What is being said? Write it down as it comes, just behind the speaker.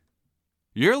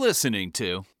You're listening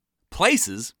to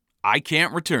Places I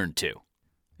Can't Return To,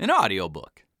 an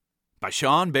audiobook by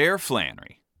Sean Bear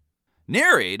Flannery.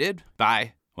 Narrated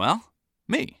by,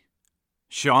 me,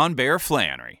 Sean Bear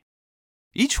Flannery.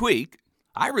 Each week,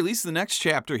 I release the next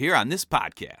chapter here on this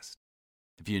podcast.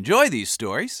 If you enjoy these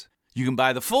stories, you can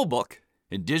buy the full book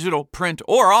in digital, print,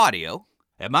 or audio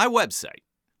at my website,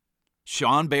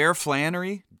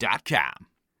 SeanBearFlannery.com.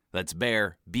 That's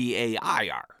Bear,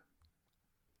 B-A-I-R.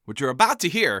 What you're about to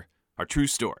hear are true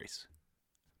stories.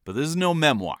 But this is no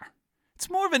memoir. It's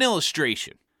more of an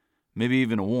illustration, maybe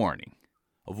even a warning,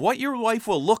 of what your life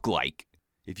will look like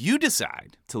if you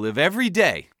decide to live every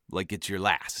day like it's your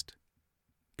last.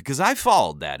 Because I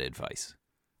followed that advice.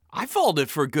 I followed it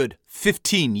for a good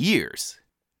 15 years.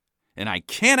 And I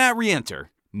cannot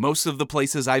re-enter most of the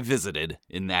places I visited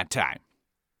in that time.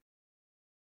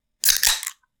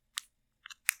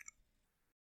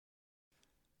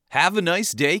 Have a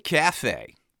Nice Day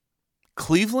Cafe,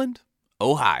 Cleveland,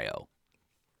 Ohio.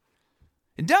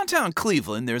 In downtown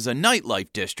Cleveland, there's a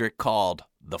nightlife district called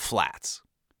The Flats.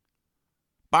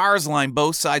 Bars line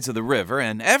both sides of the river,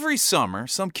 and every summer,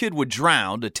 some kid would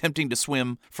drown attempting to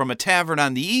swim from a tavern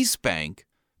on the east bank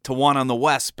to one on the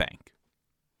west bank.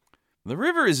 The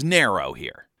river is narrow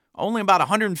here, only about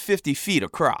 150 feet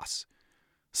across,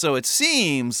 so it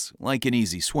seems like an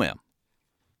easy swim.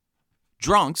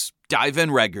 Drunks dive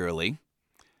in regularly,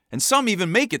 and some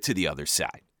even make it to the other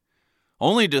side,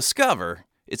 only to discover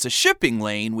it's a shipping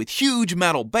lane with huge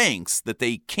metal banks that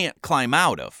they can't climb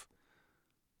out of.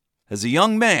 As a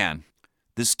young man,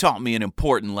 this taught me an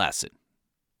important lesson.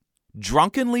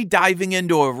 Drunkenly diving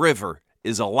into a river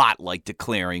is a lot like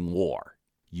declaring war.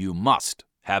 You must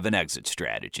have an exit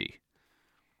strategy.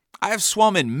 I have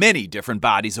swum in many different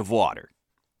bodies of water.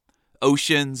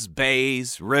 Oceans,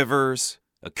 bays, rivers,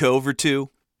 a cove or two,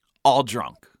 all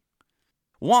drunk.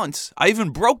 Once, I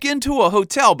even broke into a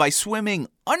hotel by swimming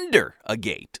under a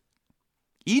gate.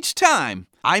 Each time,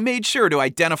 I made sure to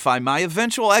identify my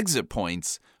eventual exit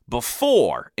points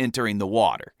before entering the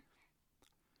water.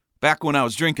 Back when I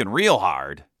was drinking real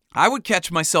hard, I would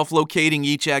catch myself locating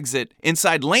each exit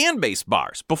inside land-based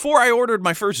bars before I ordered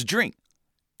my first drink,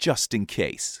 just in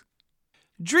case.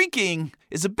 Drinking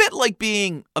is a bit like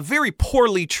being a very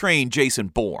poorly trained Jason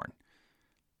Bourne.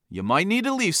 You might need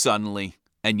to leave suddenly,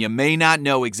 and you may not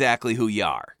know exactly who you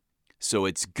are, so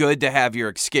it's good to have your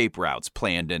escape routes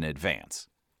planned in advance.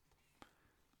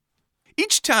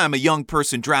 Each time a young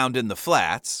person drowned in the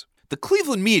flats, the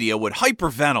Cleveland media would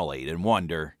hyperventilate and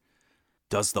wonder,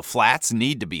 does the flats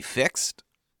need to be fixed?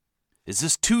 Is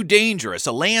this too dangerous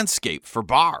a landscape for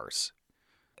bars?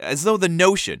 As though the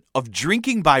notion of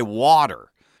drinking by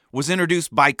water was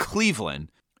introduced by Cleveland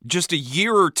just a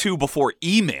year or two before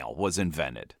email was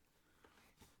invented.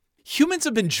 Humans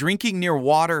have been drinking near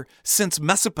water since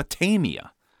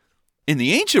Mesopotamia. In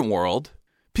the ancient world,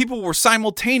 people were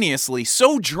simultaneously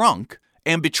so drunk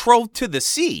and betrothed to the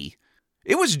sea,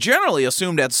 it was generally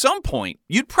assumed at some point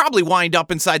you'd probably wind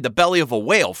up inside the belly of a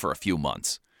whale for a few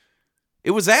months.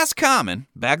 It was as common,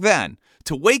 back then,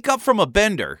 to wake up from a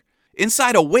bender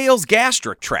inside a whale's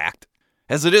gastric tract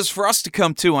as it is for us to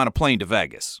come to on a plane to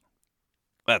Vegas.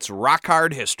 That's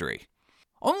rock-hard history.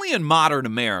 Only in modern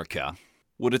America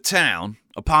would a town,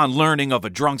 upon learning of a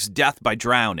drunk's death by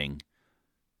drowning,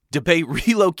 debate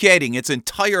relocating its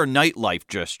entire nightlife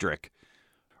district,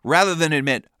 rather than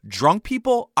admit drunk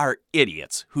people are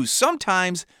idiots who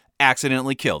sometimes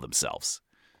accidentally kill themselves.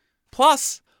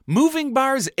 Plus, moving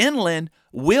bars inland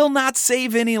will not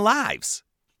save any lives.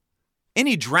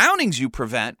 Any drownings you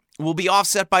prevent will be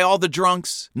offset by all the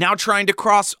drunks now trying to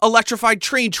cross electrified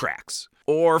train tracks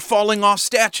or falling off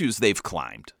statues they've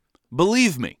climbed.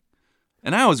 Believe me,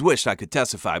 and I always wished I could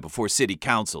testify before city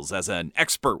councils as an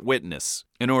expert witness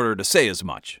in order to say as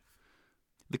much.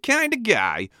 The kind of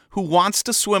guy who wants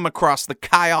to swim across the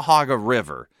Cuyahoga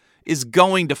River is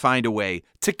going to find a way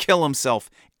to kill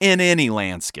himself in any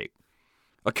landscape.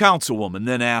 A councilwoman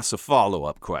then asks a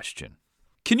follow-up question.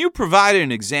 Can you provide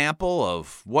an example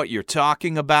of what you're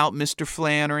talking about, Mr.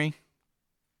 Flannery?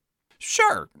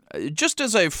 Sure. Just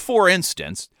as a for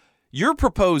instance, your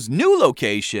proposed new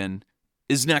location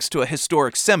is next to a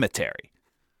historic cemetery.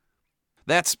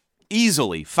 That's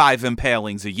easily 5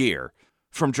 impalings a year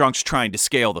from drunks trying to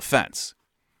scale the fence.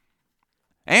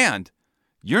 And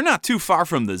you're not too far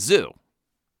from the zoo.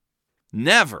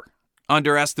 Never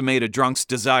underestimate a drunk's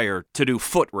desire to do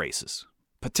foot races,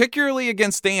 particularly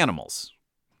against animals.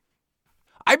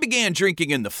 I began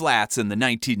drinking in the flats in the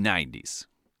 1990s,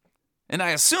 and I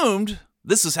assumed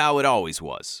this is how it always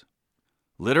was.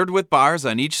 Littered with bars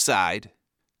on each side,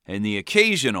 and the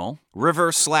occasional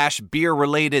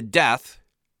river/beer-related death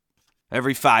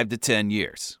every 5 to 10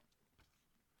 years.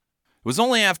 It was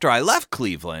only after I left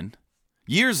Cleveland,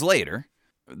 years later,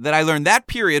 that I learned that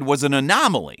period was an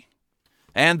anomaly,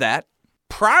 and that,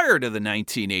 prior to the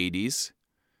 1980s,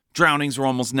 drownings were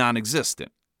almost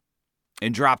non-existent,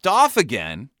 and dropped off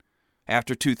again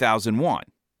after 2001.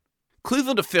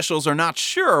 Cleveland officials are not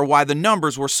sure why the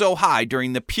numbers were so high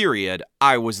during the period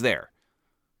I was there.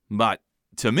 But,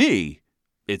 to me,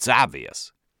 it's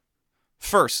obvious.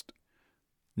 First,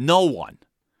 no one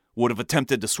would have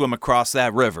attempted to swim across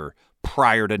that river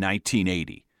prior to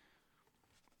 1980.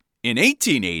 In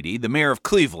 1880, the mayor of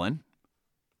Cleveland,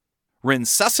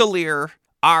 Rensselaer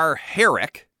R.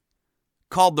 Herrick,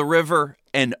 called the river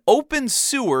an open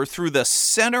sewer through the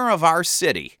center of our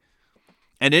city,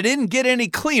 and it didn't get any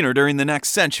cleaner during the next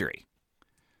century.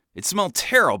 It smelled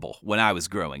terrible when I was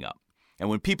growing up, and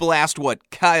when people asked what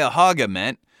Cuyahoga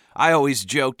meant, I always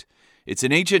joked, it's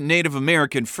an ancient Native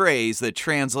American phrase that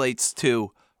translates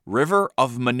to river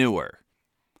of manure.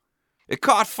 It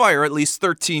caught fire at least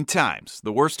 13 times,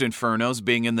 the worst infernos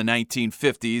being in the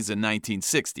 1950s and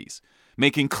 1960s,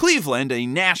 making Cleveland a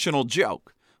national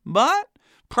joke, but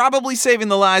probably saving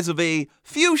the lives of a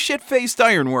few shit-faced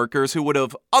ironworkers who would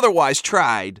have otherwise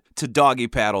tried to doggy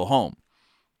paddle home.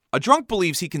 A drunk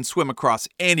believes he can swim across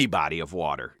any body of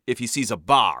water if he sees a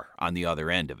bar on the other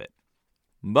end of it.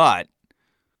 But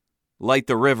light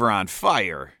the river on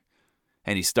fire,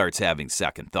 and he starts having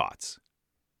second thoughts.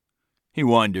 He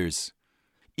wonders,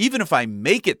 even if I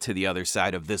make it to the other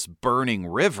side of this burning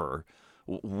river,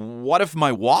 what if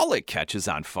my wallet catches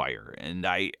on fire and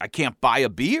I can't buy a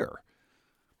beer?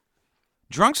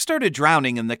 Drunks started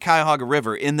drowning in the Cuyahoga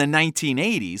River in the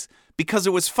 1980s because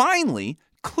it was finally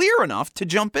clear enough to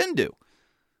jump into.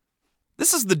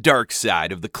 This is the dark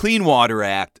side of the Clean Water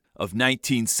Act of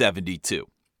 1972.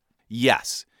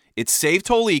 Yes, it saved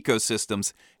whole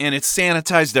ecosystems and it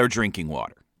sanitized our drinking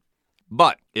water.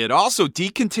 But it also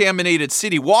decontaminated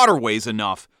city waterways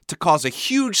enough to cause a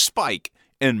huge spike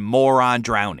in moron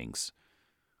drownings.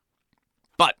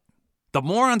 But the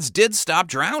morons did stop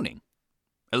drowning,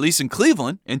 at least in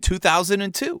Cleveland in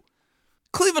 2002.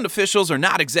 Cleveland officials are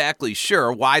not exactly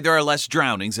sure why there are less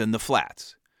drownings in the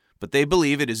flats, but they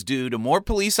believe it is due to more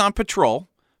police on patrol,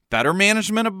 better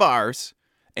management of bars,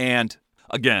 and,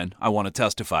 again, I want to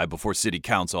testify before city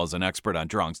council as an expert on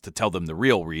drunks to tell them the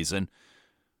real reason,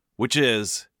 which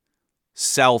is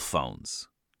cell phones.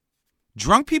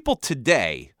 Drunk people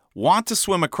today want to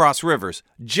swim across rivers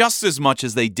just as much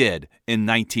as they did in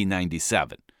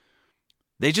 1997.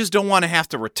 They just don't want to have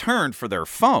to return for their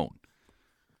phone.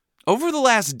 Over the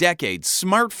last decade,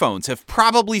 smartphones have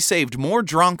probably saved more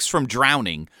drunks from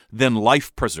drowning than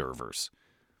life preservers.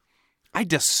 I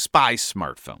despise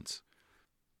smartphones.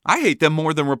 I hate them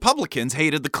more than Republicans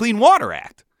hated the Clean Water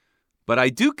Act. But I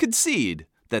do concede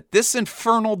that this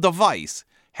infernal device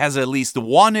has at least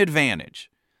one advantage.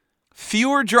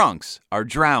 Fewer drunks are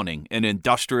drowning in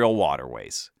industrial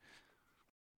waterways.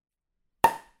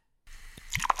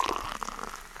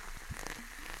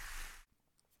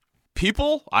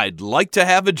 People I'd like to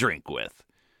have a drink with.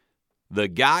 The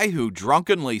guy who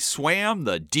drunkenly swam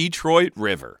the Detroit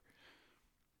River.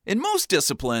 In most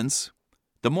disciplines,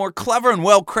 the more clever and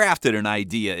well-crafted an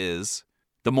idea is,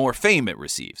 the more fame it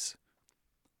receives.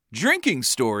 Drinking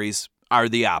stories are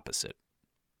the opposite.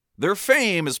 Their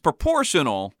fame is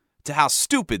proportional to how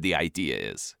stupid the idea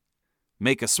is.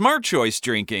 Make a smart choice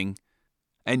drinking,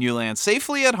 and you land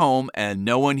safely at home and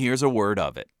no one hears a word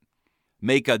of it.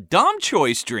 Make a dumb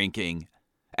choice drinking,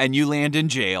 and you land in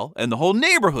jail and the whole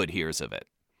neighborhood hears of it.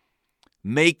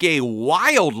 Make a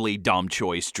wildly dumb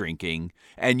choice drinking,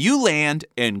 and you land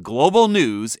in global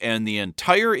news and the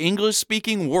entire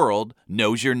English-speaking world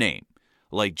knows your name,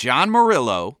 like John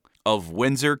Murillo of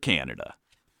Windsor, Canada.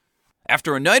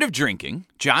 After a night of drinking,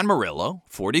 John Murillo,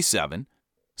 47,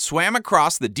 swam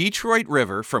across the Detroit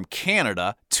River from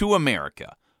Canada to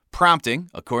America,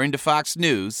 prompting, according to Fox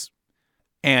News,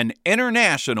 an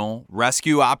international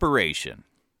rescue operation.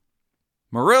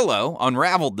 Murillo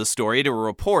unraveled the story to a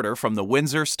reporter from the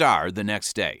Windsor Star the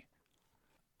next day.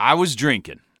 I was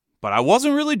drinking, but I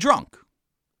wasn't really drunk.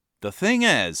 The thing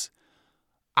is,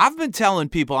 I've been telling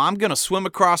people I'm going to swim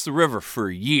across the river for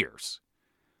years.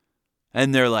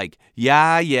 And they're like,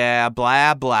 yeah,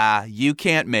 blah, blah, you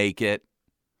can't make it.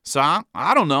 So,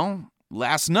 I don't know.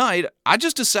 Last night, I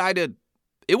just decided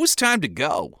it was time to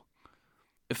go.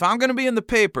 If I'm going to be in the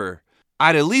paper,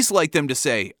 I'd at least like them to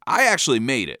say, I actually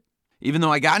made it. Even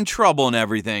though I got in trouble and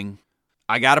everything,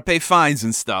 I got to pay fines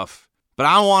and stuff. But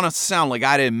I don't want to sound like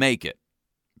I didn't make it.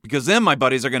 Because then my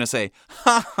buddies are going to say,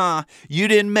 ha, you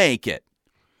didn't make it.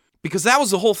 Because that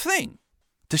was the whole thing,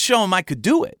 to show them I could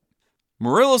do it.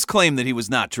 Murillo's claim that he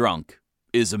was not drunk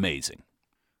is amazing.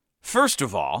 First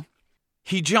of all,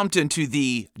 he jumped into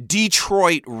the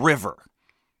Detroit River.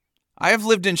 I have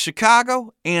lived in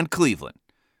Chicago and Cleveland,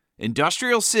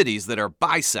 industrial cities that are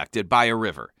bisected by a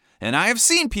river, and I have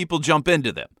seen people jump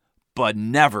into them, but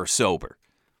never sober.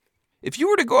 If you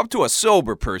were to go up to a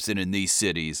sober person in these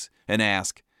cities and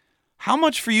ask, "How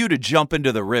much for you to jump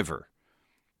into the river?"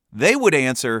 they would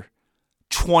answer,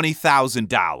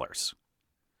 $20,000.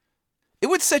 It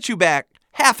would set you back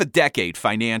half a decade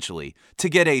financially to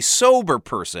get a sober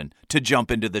person to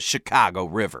jump into the Chicago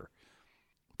River.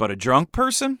 But a drunk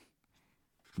person?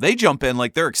 They jump in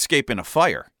like they're escaping a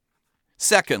fire.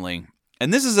 Secondly,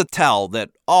 and this is a tell that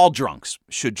all drunks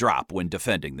should drop when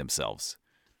defending themselves,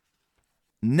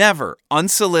 never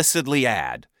unsolicitedly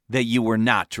add that you were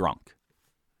not drunk.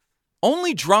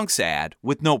 Only drunks add,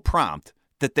 with no prompt,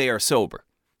 that they are sober.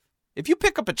 If you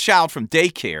pick up a child from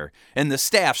daycare and the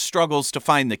staff struggles to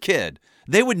find the kid,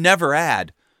 they would never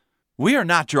add, "We are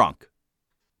not drunk,"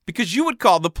 because you would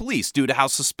call the police due to how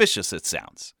suspicious it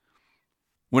sounds.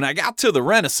 When I got to the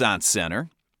Renaissance Center,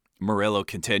 Murillo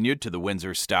continued to the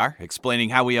Windsor Star, explaining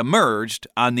how he emerged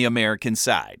on the American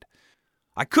side.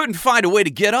 I couldn't find a way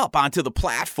to get up onto the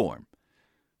platform.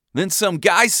 Then some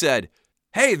guy said,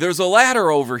 "Hey, there's a ladder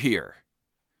over here."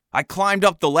 I climbed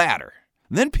up the ladder.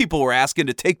 Then people were asking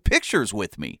to take pictures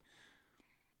with me.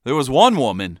 There was one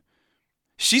woman.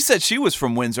 She said she was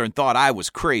from Windsor and thought I was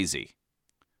crazy.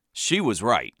 She was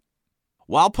right.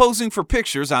 While posing for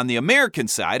pictures on the American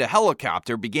side, a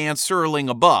helicopter began circling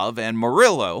above, and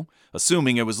Murillo,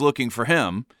 assuming it was looking for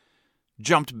him,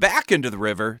 jumped back into the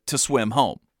river to swim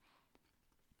home.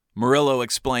 Murillo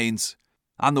explains,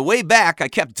 "On the way back, I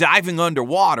kept diving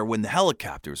underwater when the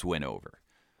helicopters went over.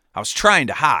 I was trying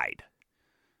to hide.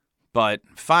 But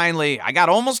finally, I got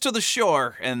almost to the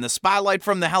shore, and the spotlight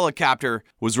from the helicopter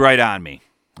was right on me.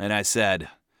 And I said,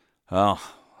 oh,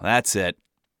 that's it."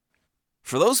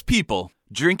 For those people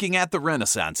drinking at the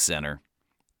Renaissance Center,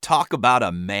 talk about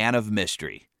a man of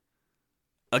mystery.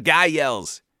 A guy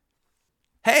yells,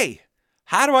 "Hey,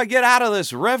 how do I get out of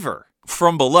this river?"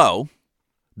 from below,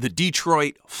 the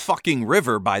Detroit fucking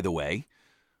river, by the way,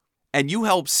 and you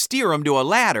help steer him to a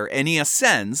ladder, and he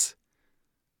ascends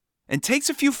and takes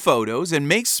a few photos and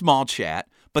makes small chat,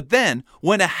 but then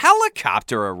when a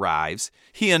helicopter arrives,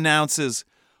 he announces,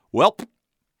 "Welp,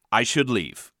 I should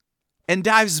leave," and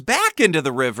dives back into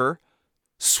the river,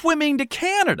 swimming to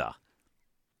Canada.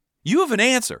 You have an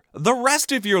answer the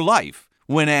rest of your life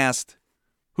when asked,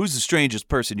 "Who's the strangest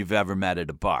person you've ever met at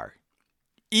a bar?"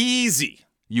 Easy,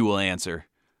 you will answer,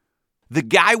 "The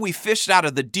guy we fished out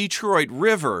of the Detroit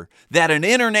River that an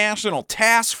international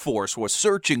task force was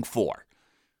searching for."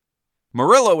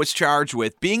 Murillo was charged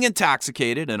with being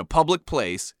intoxicated in a public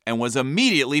place and was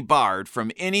immediately barred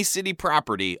from any city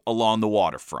property along the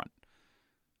waterfront.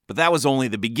 But that was only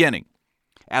the beginning.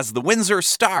 As the Windsor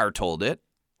Star told it,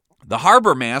 the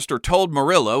harbor master told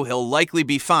Murillo he'll likely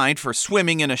be fined for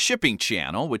swimming in a shipping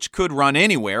channel, which could run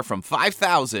anywhere from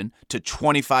 $5,000 to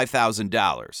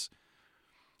 $25,000.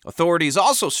 Authorities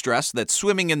also stressed that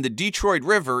swimming in the Detroit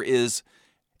River is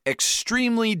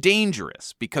extremely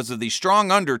dangerous because of the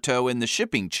strong undertow in the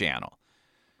shipping channel.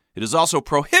 It is also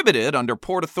prohibited under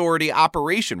Port Authority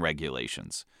operation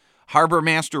regulations. Harbor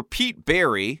Master Pete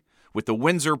Berry with the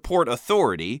Windsor Port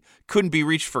Authority couldn't be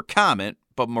reached for comment,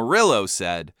 but Murillo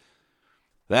said,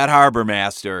 "That harbor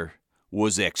master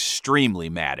was extremely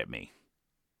mad at me.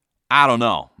 I don't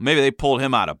know, maybe they pulled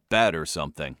him out of bed or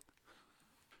something."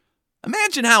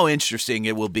 Imagine how interesting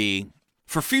it will be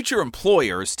for future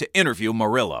employers to interview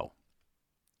Murillo.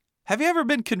 "Have you ever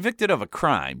been convicted of a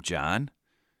crime, John?"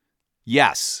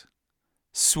 "Yes.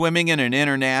 Swimming in an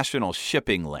international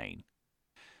shipping lane."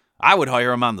 I would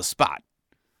hire him on the spot.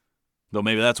 Though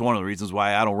maybe that's one of the reasons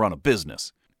why I don't run a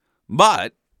business.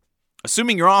 But,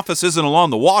 assuming your office isn't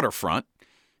along the waterfront,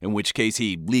 in which case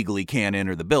he legally can't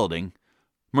enter the building,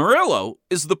 Murillo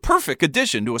is the perfect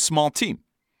addition to a small team.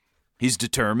 He's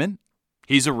determined.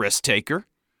 He's a risk taker.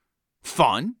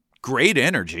 Fun, great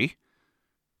energy,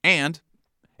 and,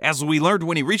 as we learned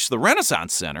when he reached the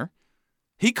Renaissance Center,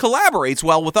 he collaborates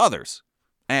well with others.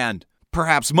 And,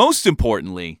 perhaps most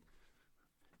importantly,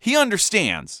 he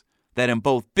understands that in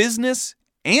both business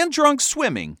and drunk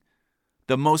swimming,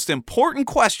 the most important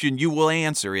question you will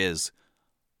answer is,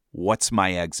 "What's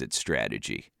my exit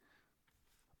strategy?"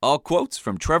 All quotes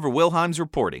from Trevor Wilhelm's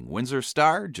reporting, Windsor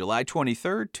Star, July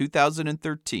 23rd,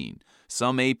 2013.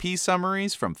 Some AP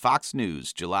summaries from Fox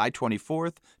News, July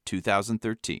 24th,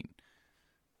 2013.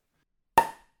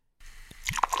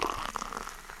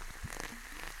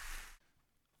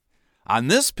 On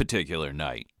this particular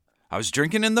night, I was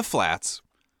drinking in the flats,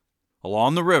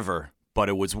 along the river, but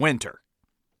it was winter.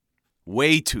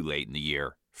 Way too late in the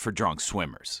year for drunk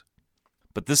swimmers.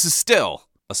 But this is still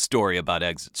a story about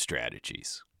exit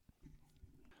strategies.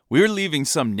 We were leaving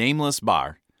some nameless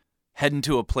bar, heading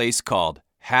to a place called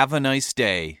Have a Nice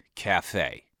Day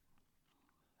Cafe.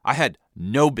 I had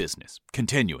no business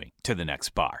continuing to the next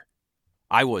bar.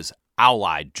 I was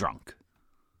owl-eyed drunk.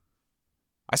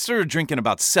 I started drinking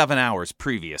about 7 hours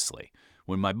previously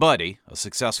when my buddy, a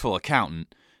successful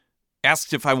accountant,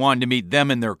 asked if I wanted to meet them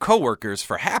and their coworkers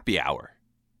for happy hour.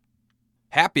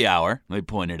 Happy hour, they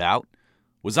pointed out,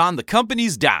 was on the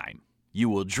company's dime. You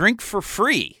will drink for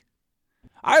free.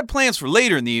 I had plans for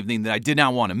later in the evening that I did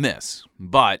not want to miss,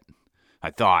 but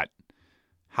I thought,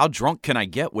 how drunk can I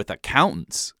get with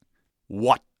accountants?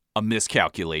 What a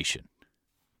miscalculation.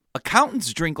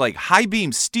 Accountants drink like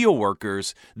high-beam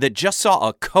steelworkers that just saw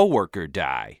a coworker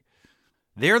die.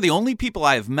 They are the only people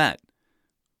I have met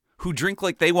who drink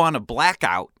like they want a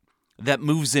blackout that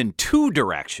moves in two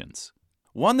directions,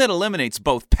 one that eliminates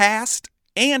both past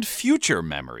and future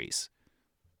memories.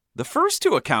 The first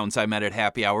two accountants I met at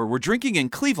happy hour were drinking in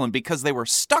Cleveland because they were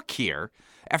stuck here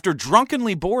after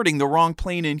drunkenly boarding the wrong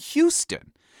plane in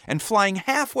Houston and flying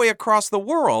halfway across the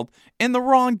world in the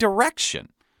wrong direction.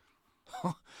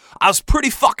 I was pretty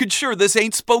fucking sure this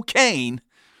ain't Spokane,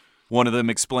 one of them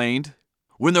explained,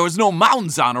 when there was no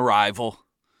mountains on arrival.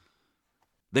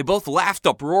 They both laughed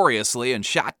uproariously and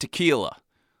shot tequila.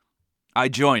 I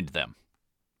joined them.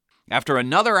 After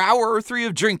another hour or 3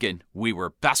 of drinking, we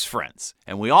were best friends,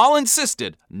 and we all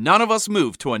insisted none of us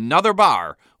move to another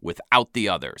bar without the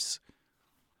others.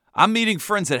 I'm meeting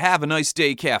friends at Have a Nice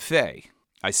Day Cafe,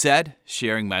 I said,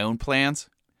 sharing my own plans.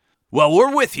 Well,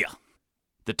 we're with you,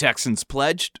 the Texans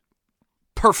pledged.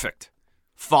 Perfect.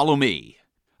 Follow me,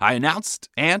 I announced,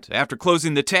 and after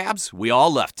closing the tabs, we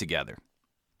all left together.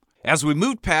 As we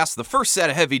moved past the first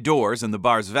set of heavy doors in the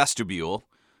bar's vestibule,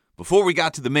 before we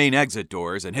got to the main exit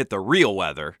doors and hit the real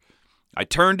weather, I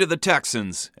turned to the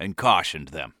Texans and cautioned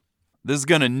them. This is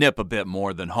going to nip a bit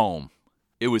more than home.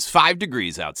 It was 5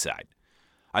 degrees outside.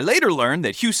 I later learned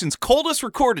that Houston's coldest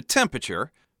recorded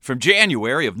temperature from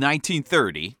January of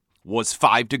 1930 was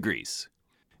 5 degrees.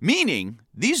 Meaning,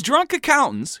 these drunk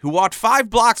accountants who walked 5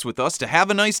 blocks with us to Have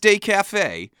a Nice Day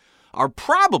Cafe are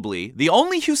probably the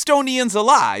only Houstonians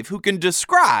alive who can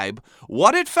describe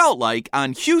what it felt like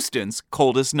on Houston's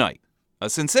coldest night. A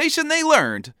sensation they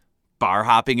learned bar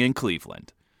hopping in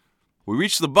Cleveland. We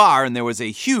reached the bar and there was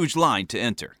a huge line to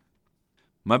enter.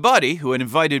 My buddy, who had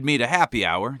invited me to happy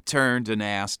hour, turned and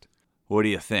asked, "What do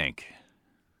you think?"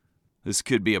 "This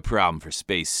could be a problem for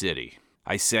Space City,"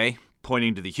 I say,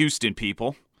 pointing to the Houston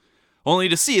people, only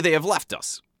to see they have left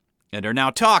us and are now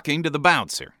talking to the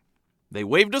bouncer. They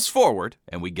waved us forward,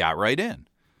 and we got right in.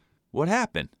 "What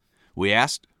happened?" we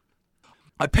asked.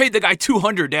 "I paid the guy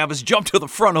 $200 to have us jump to the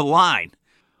front of the line.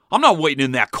 I'm not waiting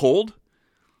in that cold."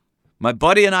 My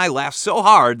buddy and I laughed so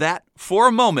hard that, for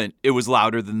a moment, it was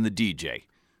louder than the DJ.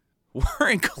 "We're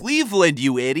in Cleveland,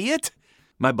 you idiot,"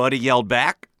 my buddy yelled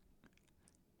back.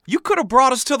 "You could have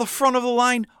brought us to the front of the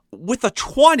line with a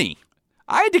 20.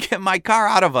 I had to get my car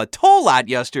out of a toll lot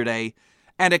yesterday,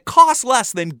 and it costs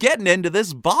less than getting into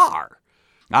this bar,"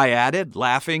 I added,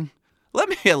 laughing. "Let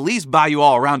me at least buy you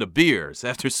all a round of beers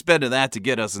after spending that to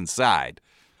get us inside."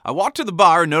 I walked to the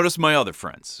bar and noticed my other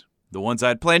friends, the ones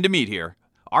I'd planned to meet here,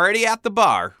 already at the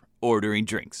bar, ordering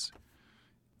drinks.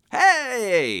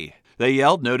 "Hey!" they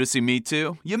yelled, noticing me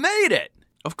too. "You made it!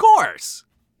 Of course!"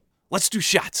 "Let's do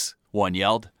shots," one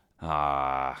yelled.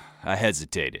 I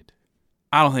hesitated.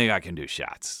 "I don't think I can do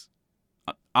shots.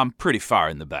 I'm pretty far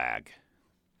in the bag."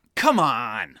 "Come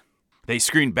on!" they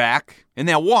screamed back, in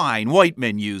that whine white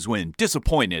men use when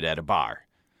disappointed at a bar.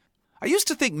 I used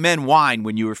to think men whine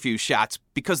when you refuse shots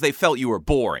because they felt you were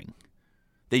boring,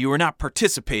 that you were not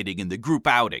participating in the group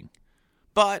outing.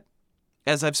 But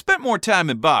as I've spent more time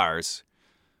in bars,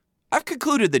 I've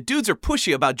concluded that dudes are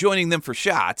pushy about joining them for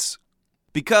shots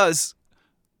because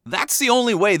that's the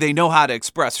only way they know how to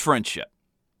express friendship.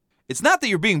 It's not that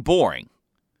you're being boring.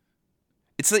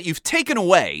 It's that you've taken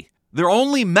away their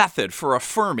only method for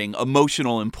affirming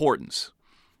emotional importance.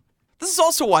 This is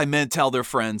also why men tell their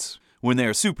friends, when they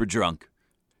are super drunk,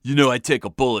 "You know I'd take a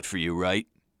bullet for you, right?"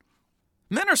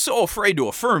 Men are so afraid to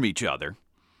affirm each other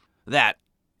that,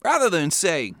 rather than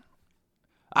say,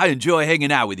 "I enjoy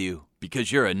hanging out with you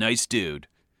because you're a nice dude,"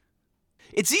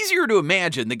 it's easier to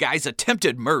imagine the guy's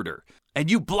attempted murder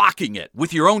and you blocking it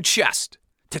with your own chest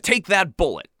to take that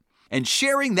bullet, and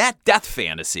sharing that death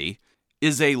fantasy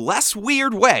is a less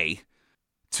weird way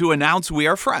to announce we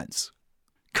are friends.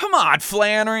 "Come on,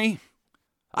 Flannery.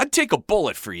 I'd take a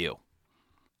bullet for you."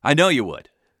 I know you would,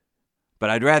 but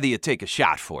I'd rather you take a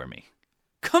shot for me.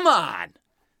 Come on!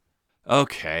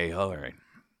 Okay, all right.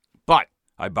 But,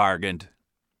 I bargained,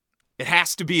 it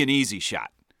has to be an easy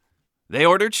shot. They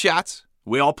ordered shots,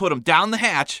 we all put them down the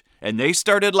hatch, and they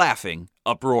started laughing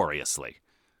uproariously.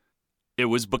 It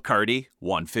was Bacardi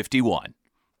 151.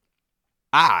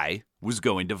 I was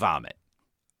going to vomit.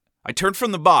 I turned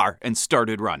from the bar and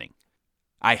started running.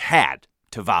 I had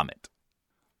to vomit.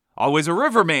 Always a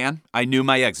river man, I knew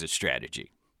my exit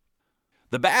strategy.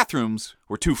 The bathrooms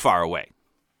were too far away.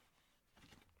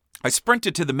 I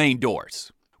sprinted to the main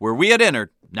doors, where we had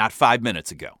entered not 5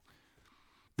 minutes ago.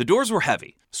 The doors were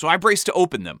heavy, so I braced to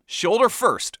open them, shoulder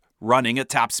first, running at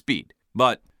top speed.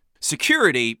 But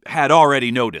security had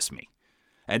already noticed me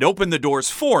and opened the doors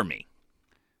for me.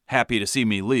 Happy to see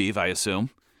me leave, I assume.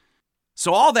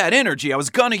 So all that energy I was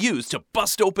gonna use to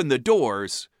bust open the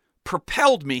doors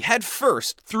propelled me head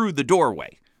first through the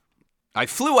doorway. I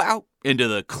flew out into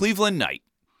the Cleveland night.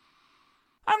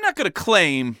 I'm not gonna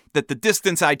claim that the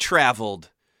distance I traveled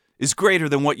is greater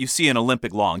than what you see in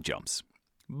Olympic long jumps.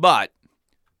 But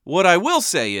what I will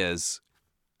say is,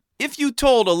 if you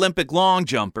told Olympic long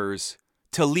jumpers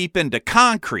to leap into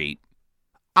concrete,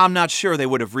 I'm not sure they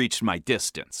would have reached my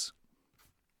distance.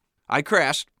 I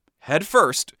crashed head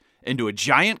first into a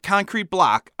giant concrete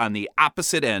block on the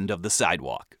opposite end of the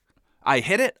sidewalk. I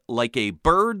hit it like a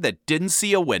bird that didn't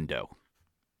see a window.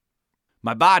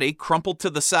 My body crumpled to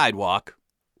the sidewalk,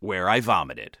 where I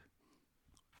vomited.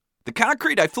 The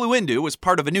concrete I flew into was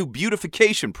part of a new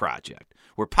beautification project,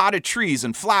 where potted trees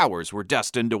and flowers were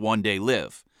destined to one day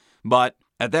live. But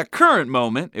at that current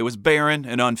moment, it was barren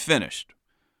and unfinished.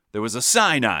 There was a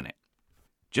sign on it,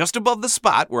 just above the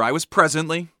spot where I was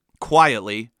presently,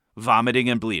 quietly, vomiting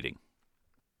and bleeding.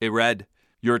 It read,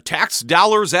 "Your tax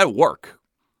dollars at work.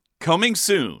 Coming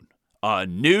soon. A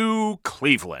new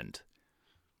Cleveland."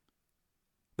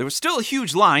 There was still a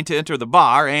huge line to enter the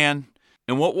bar, and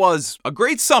in what was a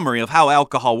great summary of how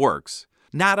alcohol works,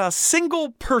 not a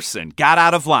single person got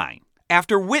out of line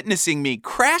after witnessing me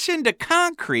crash into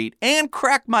concrete and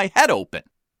crack my head open.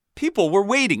 People were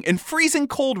waiting in freezing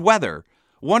cold weather,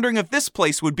 wondering if this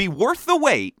place would be worth the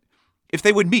wait, if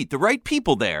they would meet the right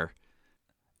people there,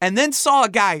 and then saw a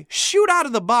guy shoot out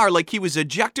of the bar like he was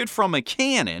ejected from a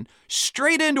cannon,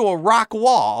 straight into a rock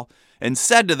wall, and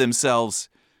said to themselves,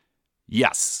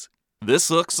 "Yes, this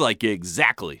looks like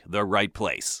exactly the right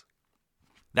place."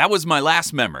 That was my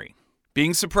last memory.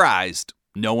 Being surprised,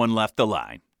 no one left the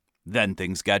line. Then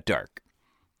things got dark.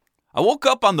 I woke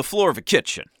up on the floor of a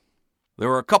kitchen. There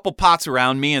were a couple pots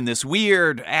around me and this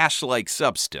weird ash-like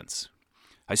substance.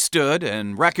 I stood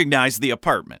and recognized the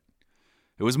apartment.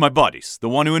 It was my buddy's, the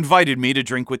one who invited me to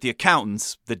drink with the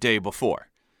accountants the day before.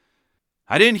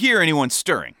 I didn't hear anyone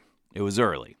stirring. It was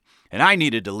early, and I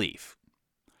needed to leave.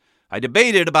 I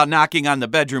debated about knocking on the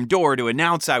bedroom door to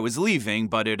announce I was leaving,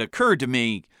 but it occurred to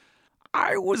me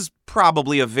I was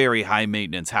probably a very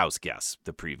high-maintenance house guest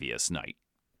the previous night.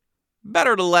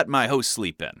 Better to let my host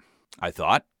sleep in, I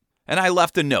thought, and I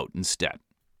left a note instead.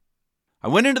 I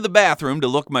went into the bathroom to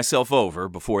look myself over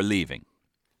before leaving.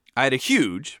 I had a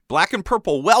huge black and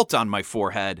purple welt on my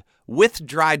forehead with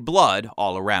dried blood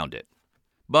all around it.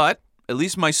 But at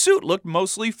least my suit looked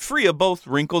mostly free of both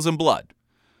wrinkles and blood.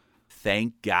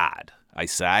 Thank God, I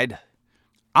sighed.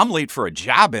 I'm late for a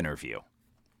job interview.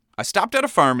 I stopped at a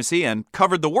pharmacy and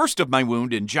covered the worst of my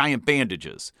wound in giant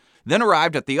bandages, then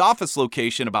arrived at the office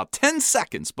location about 10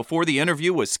 seconds before the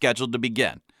interview was scheduled to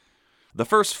begin. The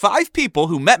first 5 people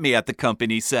who met me at the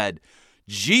company said,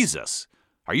 "Jesus,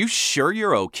 are you sure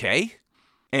you're okay?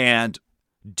 And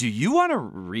do you want to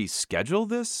reschedule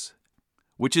this?"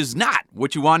 Which is not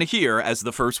what you want to hear as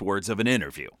the first words of an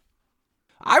interview.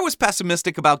 I was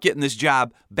pessimistic about getting this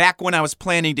job back when I was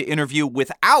planning to interview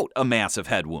without a massive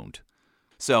head wound.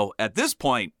 So at this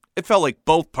point, it felt like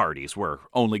both parties were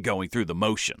only going through the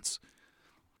motions.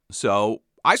 So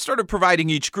I started providing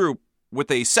each group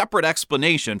with a separate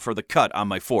explanation for the cut on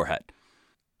my forehead,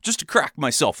 just to crack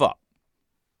myself up.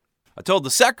 I told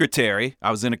the secretary I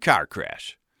was in a car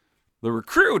crash. The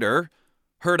recruiter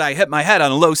heard I hit my head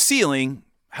on a low ceiling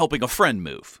helping a friend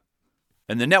move.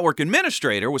 And the network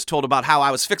administrator was told about how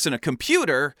I was fixing a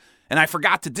computer and I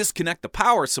forgot to disconnect the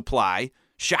power supply,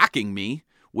 shocking me,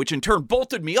 which in turn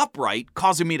bolted me upright,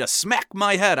 causing me to smack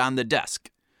my head on the desk,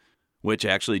 which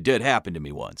actually did happen to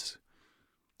me once.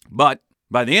 But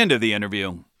by the end of the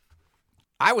interview,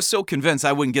 I was so convinced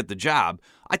I wouldn't get the job,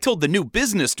 I told the new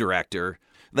business director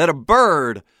that a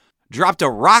bird dropped a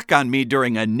rock on me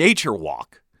during a nature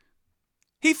walk.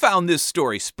 He found this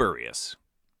story spurious,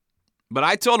 but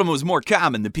I told him it was more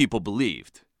common than people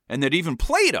believed, and that even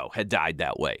Plato had died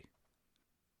that way.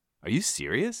 Are you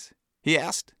serious? He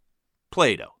asked.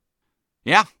 Plato.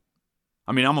 Yeah.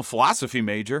 I'm a philosophy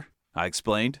major, I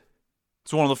explained.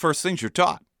 It's one of the first things you're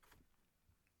taught.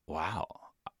 Wow,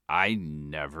 I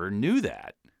never knew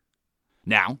that.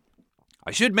 Now,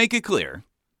 I should make it clear,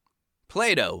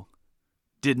 Plato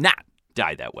did not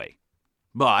die that way.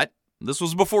 But this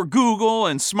was before Google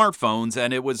and smartphones,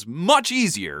 and it was much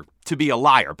easier to be a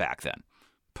liar back then,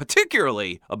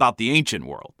 particularly about the ancient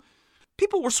world.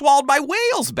 People were swallowed by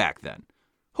whales back then.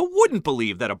 Who wouldn't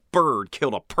believe that a bird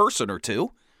killed a person or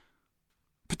two?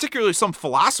 Particularly some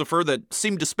philosopher that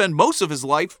seemed to spend most of his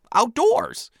life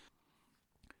outdoors.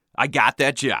 I got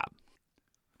that job.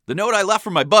 The note I left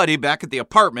for my buddy back at the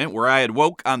apartment where I had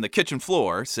woke on the kitchen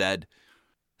floor said,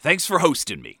 "Thanks for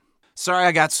hosting me. Sorry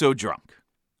I got so drunk.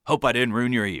 Hope I didn't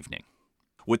ruin your evening.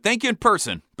 Would thank you in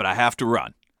person, but I have to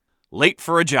run. Late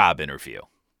for a job interview.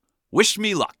 Wish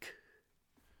me luck."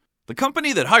 The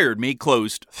company that hired me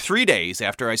closed 3 days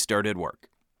after I started work.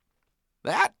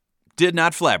 That did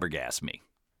not flabbergast me.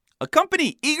 A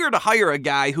company eager to hire a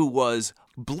guy who was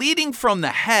bleeding from the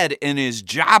head in his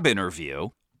job interview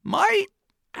might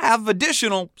have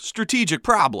additional strategic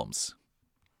problems.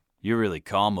 "You're really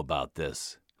calm about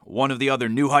this," one of the other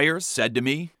new hires said to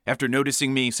me after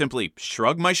noticing me simply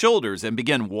shrug my shoulders and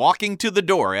begin walking to the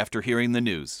door after hearing the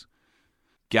news.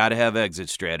 "Gotta have exit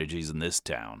strategies in this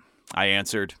town," I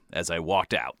answered as I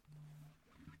walked out.